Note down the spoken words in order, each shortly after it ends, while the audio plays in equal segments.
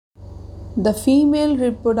The female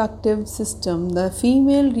reproductive system. The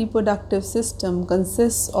female reproductive system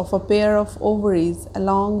consists of a pair of ovaries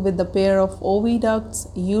along with the pair of oviducts,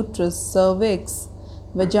 uterus, cervix,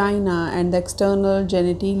 vagina, and the external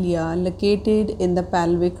genitalia located in the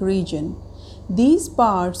pelvic region. These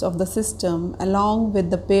parts of the system, along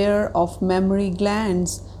with the pair of mammary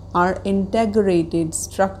glands, are integrated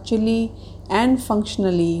structurally and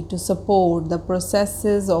functionally to support the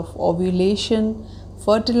processes of ovulation,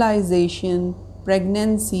 fertilization,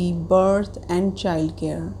 pregnancy, birth, and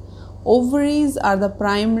childcare. Ovaries are the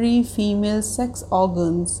primary female sex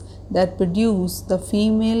organs that produce the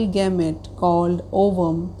female gamete called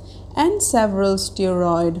ovum and several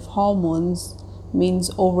steroid hormones, means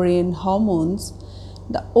ovarian hormones.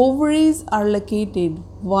 The ovaries are located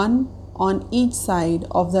one on each side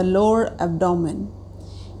of the lower abdomen.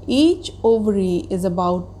 Each ovary is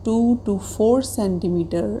about 2 to 4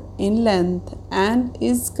 cm in length and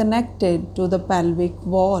is connected to the pelvic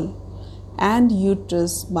wall and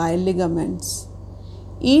uterus by ligaments.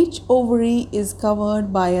 Each ovary is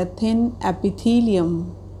covered by a thin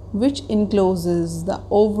epithelium which encloses the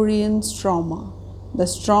ovarian stroma. The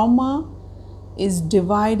stroma is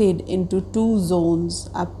divided into two zones,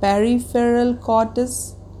 a peripheral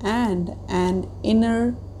cortex and an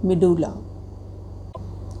inner medulla.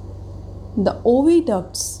 The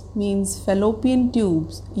oviducts, means fallopian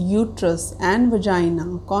tubes, uterus and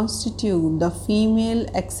vagina constitute the female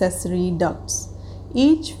accessory ducts.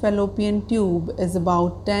 Each fallopian tube is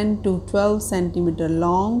about 10 to 12 cm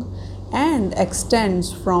long and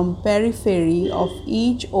extends from periphery of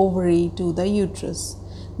each ovary to the uterus.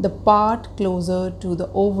 The part closer to the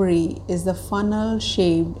ovary is the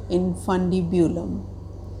funnel-shaped infundibulum.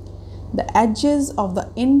 The edges of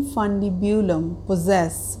the infundibulum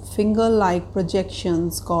possess finger-like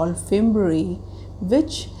projections called fimbriae,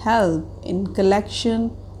 which help in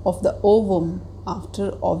collection of the ovum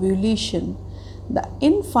after ovulation. The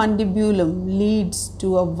infundibulum leads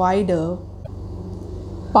to a wider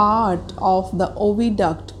part of the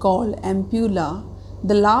oviduct called ampulla.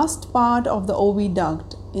 The last part of the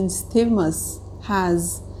oviduct, isthmus,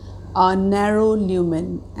 has a narrow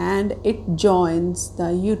lumen and it joins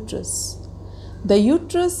the uterus. The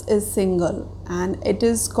uterus is single and it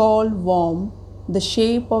is called womb. The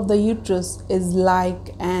shape of the uterus is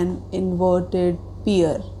like an inverted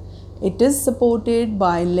pear. It is supported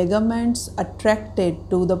by ligaments attracted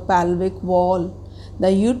to the pelvic wall.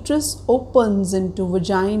 The uterus opens into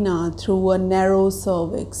vagina through a narrow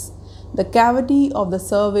cervix. The cavity of the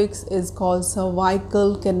cervix is called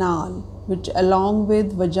cervical canal, which along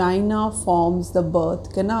with vagina forms the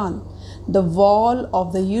birth canal. The wall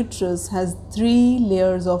of the uterus has 3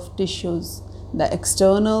 layers of tissues: the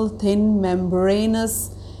external thin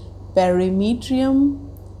membranous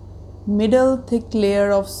perimetrium, middle thick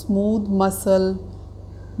layer of smooth muscle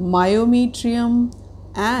myometrium,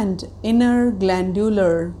 and inner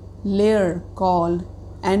glandular layer called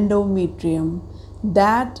endometrium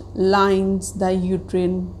that lines the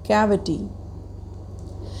uterine cavity.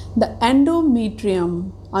 The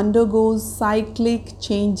endometrium undergoes cyclic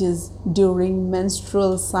changes during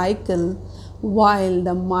menstrual cycle, while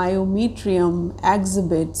the myometrium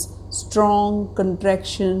exhibits strong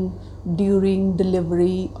contraction during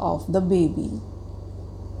delivery of the baby.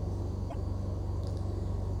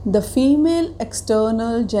 The female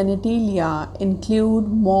external genitalia include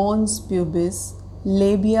mons pubis,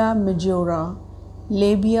 labia majora,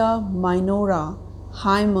 labia minora,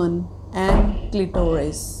 hymen, and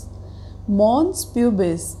clitoris. Mons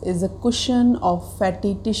pubis is a cushion of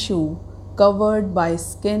fatty tissue covered by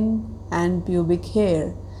skin and pubic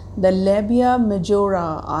hair. The labia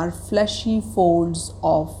majora are fleshy folds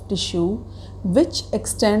of tissue which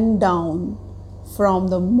extend down from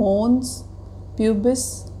the mons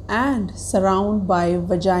pubis and surround by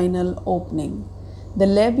vaginal opening. The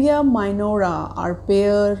labia minora are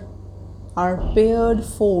paired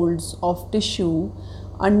folds of tissue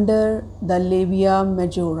under the labia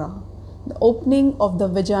majora. The opening of the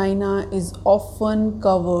vagina is often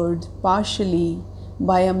covered partially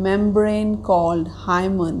by a membrane called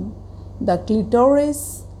hymen. The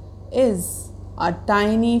clitoris is a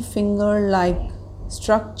tiny finger-like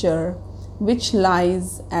structure which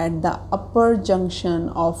lies at the upper junction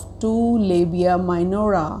of 2 labia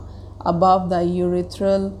minora above the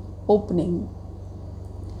urethral opening.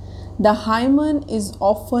 The hymen is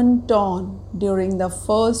often torn during the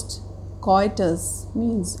first coitus,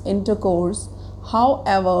 means intercourse.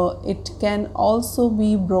 However, it can also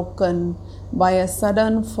be broken by a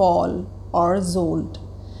sudden fall or jolt,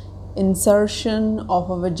 insertion of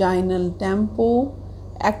a vaginal tampon,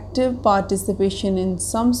 active participation in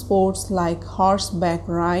some sports like horseback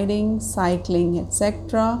riding, cycling,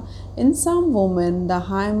 etc. In some women, the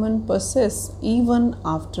hymen persists even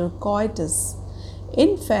after coitus.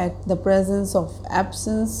 In fact, the presence or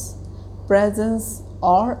absence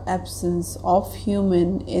of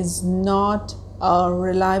hymen is not a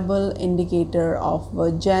reliable indicator of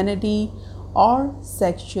virginity or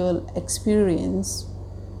sexual experience.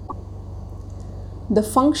 The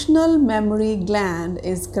functional mammary gland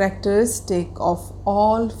is characteristic of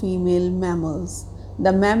all female mammals.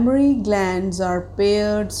 The mammary glands are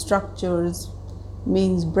paired structures,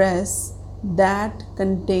 means breasts, that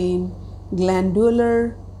contain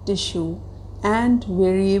glandular tissue and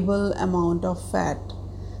variable amount of fat.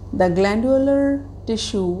 The glandular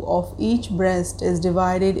tissue of each breast is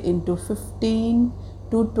divided into 15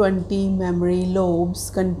 to 20 mammary lobes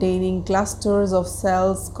containing clusters of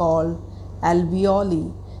cells called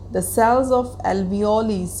alveoli. The cells of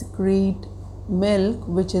alveoli secrete milk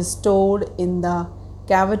which is stored in the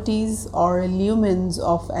cavities or lumens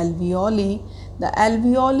of alveoli. The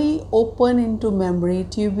alveoli open into mammary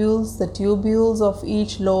tubules. The tubules of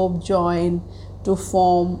each lobe join to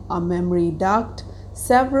form a mammary duct.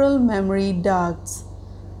 Several mammary ducts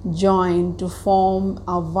join to form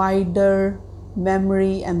a wider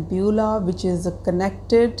mammary ampulla which is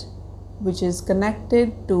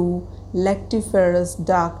connected to lactiferous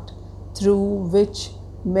duct through which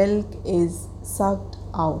milk is sucked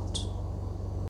out.